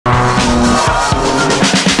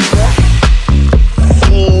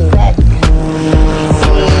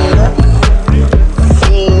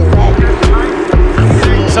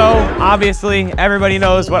obviously, everybody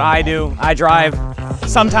knows what I do. I drive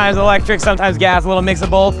sometimes electric, sometimes gas, a little mix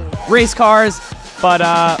of both. Race cars, but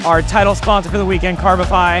our title sponsor for the weekend,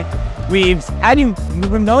 Carbify, we've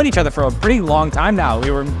known each other for a pretty long time now.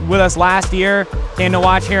 We were with us last year, came to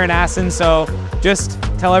watch here in Assen, so just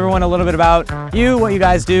tell everyone a little bit about you, what you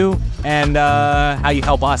guys do, and how you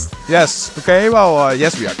help us. Yes, okay, well,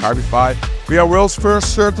 yes, we are Carbify. We are world's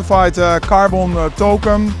first certified carbon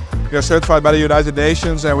token. We are certified by the United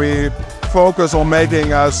Nations, and we focus on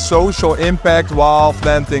making a social impact while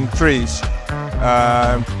planting trees.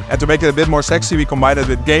 And to make it a bit more sexy, we combine it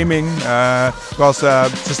with gaming, because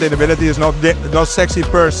sustainability is not sexy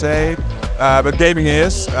per se, but gaming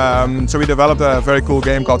is. So we developed a very cool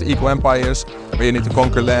game called Eco Empires, where you need to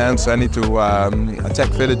conquer lands and need to attack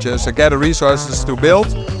villages and gather resources to build.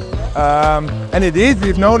 And indeed,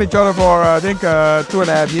 we've known each other for I think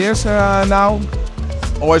 2.5 years now.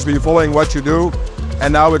 Always been following what you do,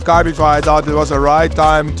 and now with Carbify, I thought it was the right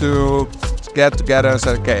time to get together and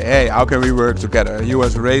say, okay, hey, how can we work together? You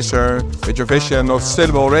as a racer, with your vision of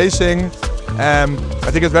sustainable racing.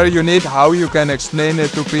 I think it's very unique how you can explain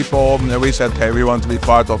it to people. And we said, okay, we want to be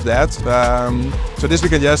part of that. So this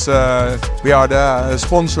weekend, yes, we are the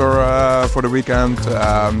sponsor for the weekend.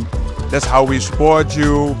 That's how we support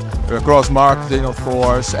you, across marketing, of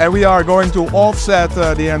course. And we are going to offset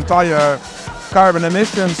the entire carbon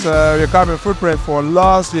emissions, your carbon footprint for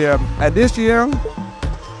last year. And this year,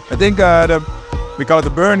 I think we call it the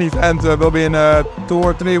burn event, will be in 2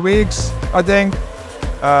 or 3 weeks, I think.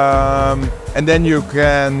 And then you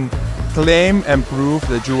can claim and prove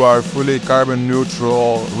that you are a fully carbon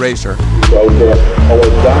neutral racer.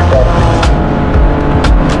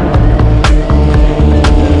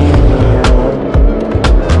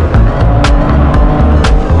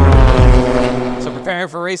 So preparing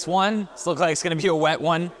for race 1, this looks like it's going to be a wet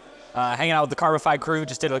one. Hanging out with the Carbify crew,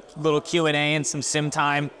 just did a little Q&A and some sim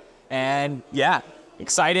time. And yeah,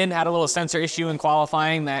 excited, had a little sensor issue in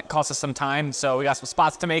qualifying that cost us some time. So we got some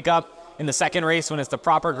spots to make up in the second race when it's the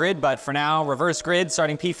proper grid. But for now, reverse grid,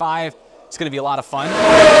 starting P5. It's gonna be a lot of fun.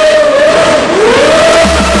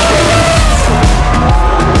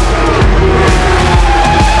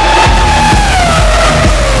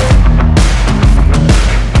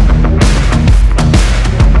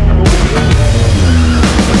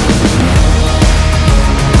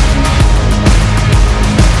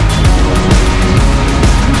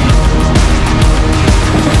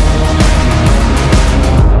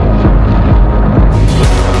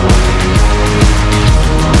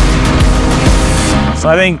 So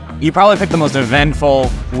I think you probably picked the most eventful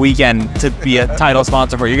weekend to be a title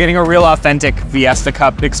sponsor for. You're getting a real authentic Fiesta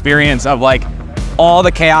Cup experience of like all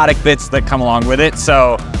the chaotic bits that come along with it.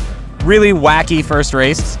 So really wacky first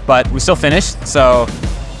race, but we still finished. So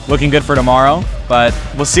looking good for tomorrow, but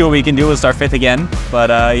we'll see what we can do. We'll start 5th again. But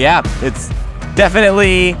yeah, it's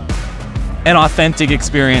definitely an authentic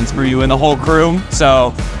experience for you and the whole crew.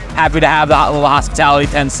 So happy to have the little hospitality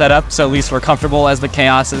tent set up, so at least we're comfortable as the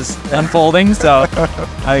chaos is unfolding. So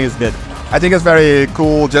I think it's good. I think it's very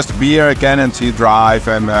cool just to be here again and see drive.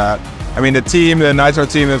 And I mean, the team, the Nitro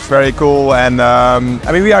team, is very cool. And I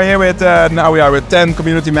mean, we are here with now we are with 10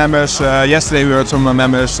 community members. Yesterday we heard some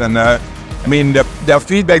members, and I mean, the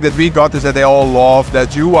feedback that we got is that they all love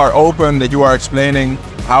that you are open, that you are explaining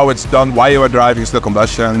how it's done, why you are driving still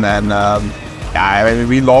combustion, and yeah, I mean,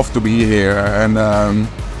 we love to be here. And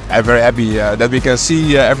I'm very happy that we can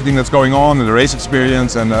see everything that's going on in the race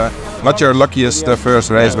experience, and not your luckiest first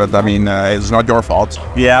race, but I mean, it's not your fault.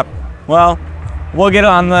 Yeah, well, we'll get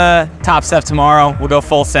on the top step tomorrow. We'll go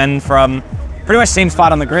full send from pretty much same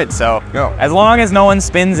spot on the grid. So as long as no one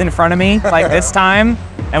spins in front of me like this time,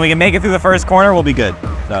 and we can make it through the first corner, we'll be good.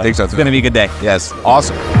 So I think so too. It's going to be a good day. Yes,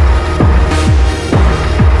 awesome.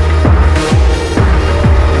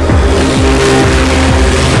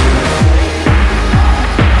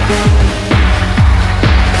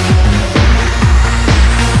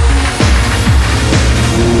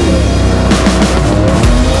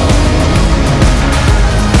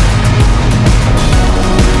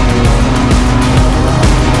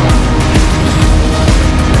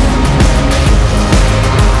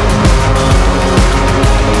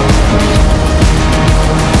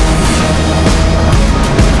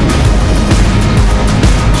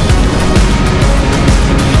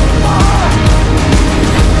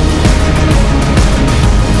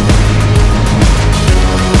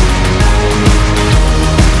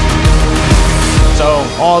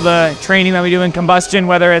 All the training that we do in combustion,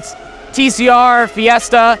 whether it's TCR,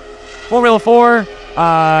 Fiesta,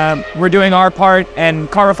 4x4, we're doing our part, and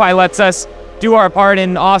Carbify lets us do our part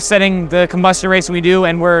in offsetting the combustion racing we do,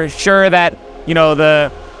 and we're sure that, you know,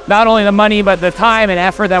 the not only the money, but the time and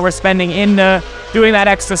effort that we're spending into doing that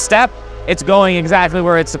extra step, it's going exactly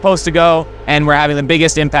where it's supposed to go, and we're having the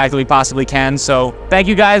biggest impact that we possibly can. So thank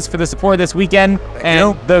you guys for the support this weekend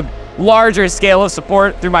and the larger scale of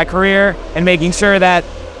support through my career, and making sure that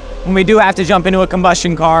when we do have to jump into a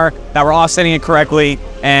combustion car, that we're offsetting it correctly.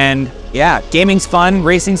 And yeah, gaming's fun,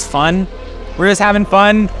 racing's fun. We're just having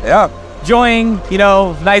fun. Yeah. Enjoying, you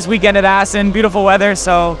know, nice weekend at Assen, beautiful weather.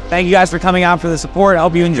 So thank you guys for coming out for the support. I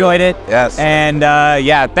hope you enjoyed it. Yes. And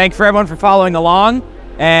yeah, thanks for everyone for following along.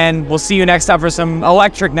 And we'll see you next time for some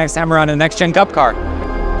electric next time around in the Next Gen Cup car.